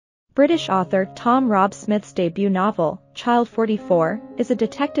British author Tom Rob Smith's debut novel, Child 44, is a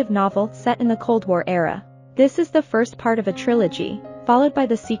detective novel set in the Cold War era. This is the first part of a trilogy, followed by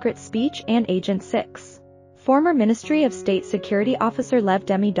The Secret Speech and Agent 6. Former Ministry of State Security officer Leo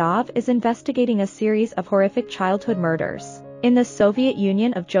Demidov is investigating a series of horrific childhood murders in the Soviet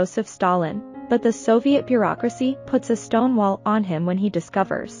Union of Joseph Stalin, but the Soviet bureaucracy puts a stone wall on him when he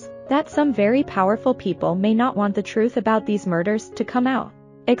discovers that some very powerful people may not want the truth about these murders to come out.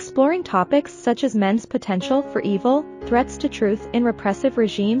 Exploring topics such as men's potential for evil, threats to truth in repressive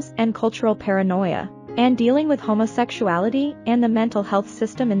regimes and cultural paranoia, and dealing with homosexuality and the mental health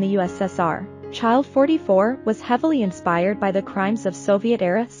system in the USSR. Child 44 was heavily inspired by the crimes of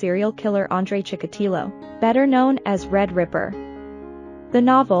Soviet-era serial killer Andrei Chikatilo, better known as Red Ripper. The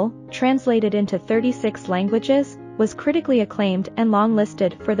novel, translated into 36 languages, was critically acclaimed and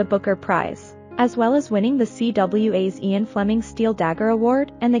long-listed for the Booker Prize, as well as winning the CWA's Ian Fleming Steel Dagger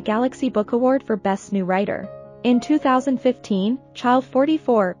Award and the Galaxy Book Award for Best New Writer. In 2015, Child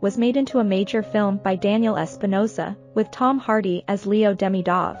 44 was made into a major film by Daniel Espinosa, with Tom Hardy as Leo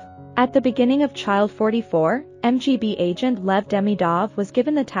Demidov. At the beginning of Child 44, MGB agent Leo Demidov was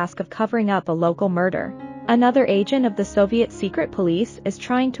given the task of covering up a local murder. Another agent of the Soviet secret police is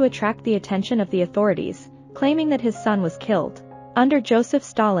trying to attract the attention of the authorities, claiming that his son was killed. Under Joseph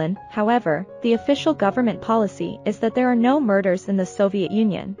Stalin, however, the official government policy is that there are no murders in the Soviet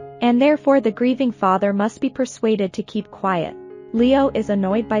Union, and therefore the grieving father must be persuaded to keep quiet. Leo is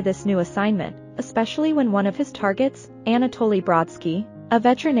annoyed by this new assignment, especially when one of his targets, Anatoly Brodsky, a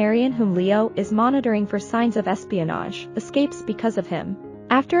veterinarian whom Leo is monitoring for signs of espionage, escapes because of him.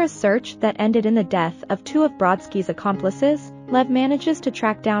 After a search that ended in the death of two of Brodsky's accomplices, Lev manages to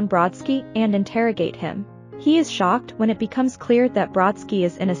track down Brodsky and interrogate him. He is shocked when it becomes clear that Brodsky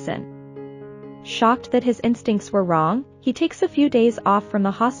is innocent. Shocked that his instincts were wrong, he takes a few days off from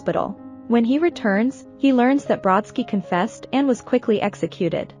the hospital. When he returns, he learns that Brodsky confessed and was quickly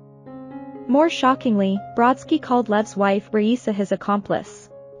executed. More shockingly, Brodsky called Lev's wife Raisa his accomplice.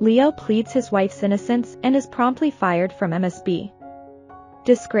 Leo pleads his wife's innocence and is promptly fired from MSB.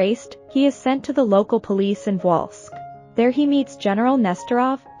 Disgraced, he is sent to the local police in Volsk. There he meets General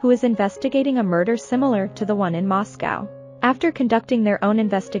Nestorov, who is investigating a murder similar to the one in Moscow. After conducting their own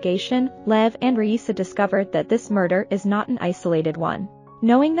investigation, Lev and Raisa discover that this murder is not an isolated one.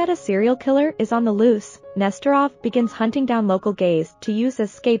 Knowing that a serial killer is on the loose, Nestorov begins hunting down local gays to use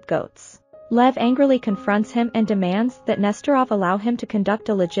as scapegoats. Lev angrily confronts him and demands that Nestorov allow him to conduct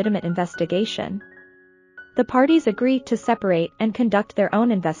a legitimate investigation. The parties agree to separate and conduct their own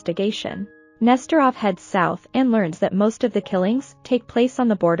investigation. Nestorov heads south and learns that most of the killings take place on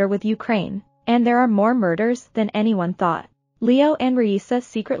the border with Ukraine, and there are more murders than anyone thought. Leo and Raisa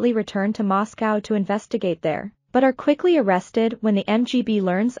secretly return to Moscow to investigate there, but are quickly arrested when the MGB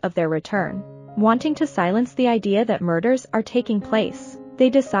learns of their return. Wanting to silence the idea that murders are taking place,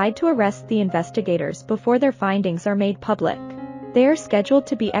 they decide to arrest the investigators before their findings are made public. They are scheduled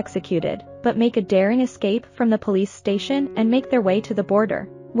to be executed, but make a daring escape from the police station and make their way to the border,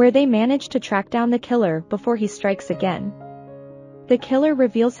 where they manage to track down the killer before he strikes again. The killer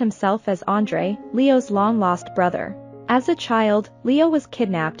reveals himself as Andrei, Leo's long-lost brother. As a child, Leo was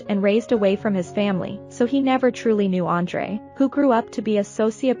kidnapped and raised away from his family, so he never truly knew Andrei, who grew up to be a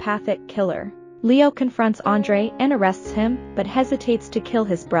sociopathic killer. Leo confronts Andrei and arrests him, but hesitates to kill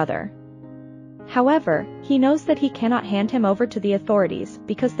his brother. However, he knows that he cannot hand him over to the authorities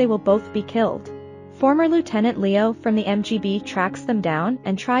because they will both be killed. Former Lieutenant Leo from the MGB tracks them down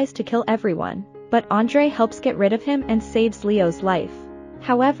and tries to kill everyone, but Andrei helps get rid of him and saves Leo's life.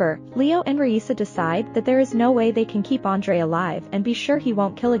 However, Leo and Raisa decide that there is no way they can keep Andrei alive and be sure he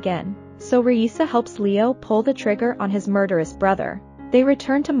won't kill again, so Raisa helps Leo pull the trigger on his murderous brother. They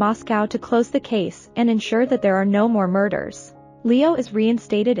return to Moscow to close the case and ensure that there are no more murders. Leo is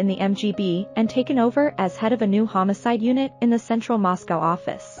reinstated in the MGB and taken over as head of a new homicide unit in the central Moscow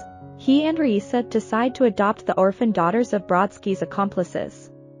office. He and Raisa decide to adopt the orphan daughters of Brodsky's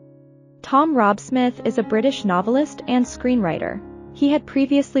accomplices. Tom Rob Smith is a British novelist and screenwriter. He had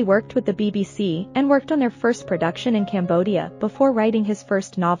previously worked with the BBC and worked on their first production in Cambodia before writing his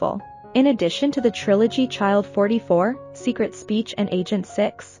first novel. In addition to the trilogy Child 44, Secret Speech and Agent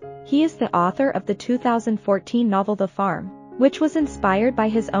 6, he is the author of the 2014 novel The Farm, which was inspired by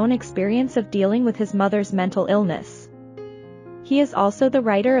his own experience of dealing with his mother's mental illness. He is also the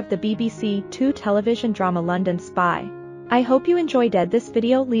writer of the BBC 2 television drama London Spy. I hope you enjoyed this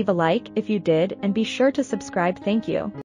video. Leave a like if you did and be sure to subscribe. Thank you.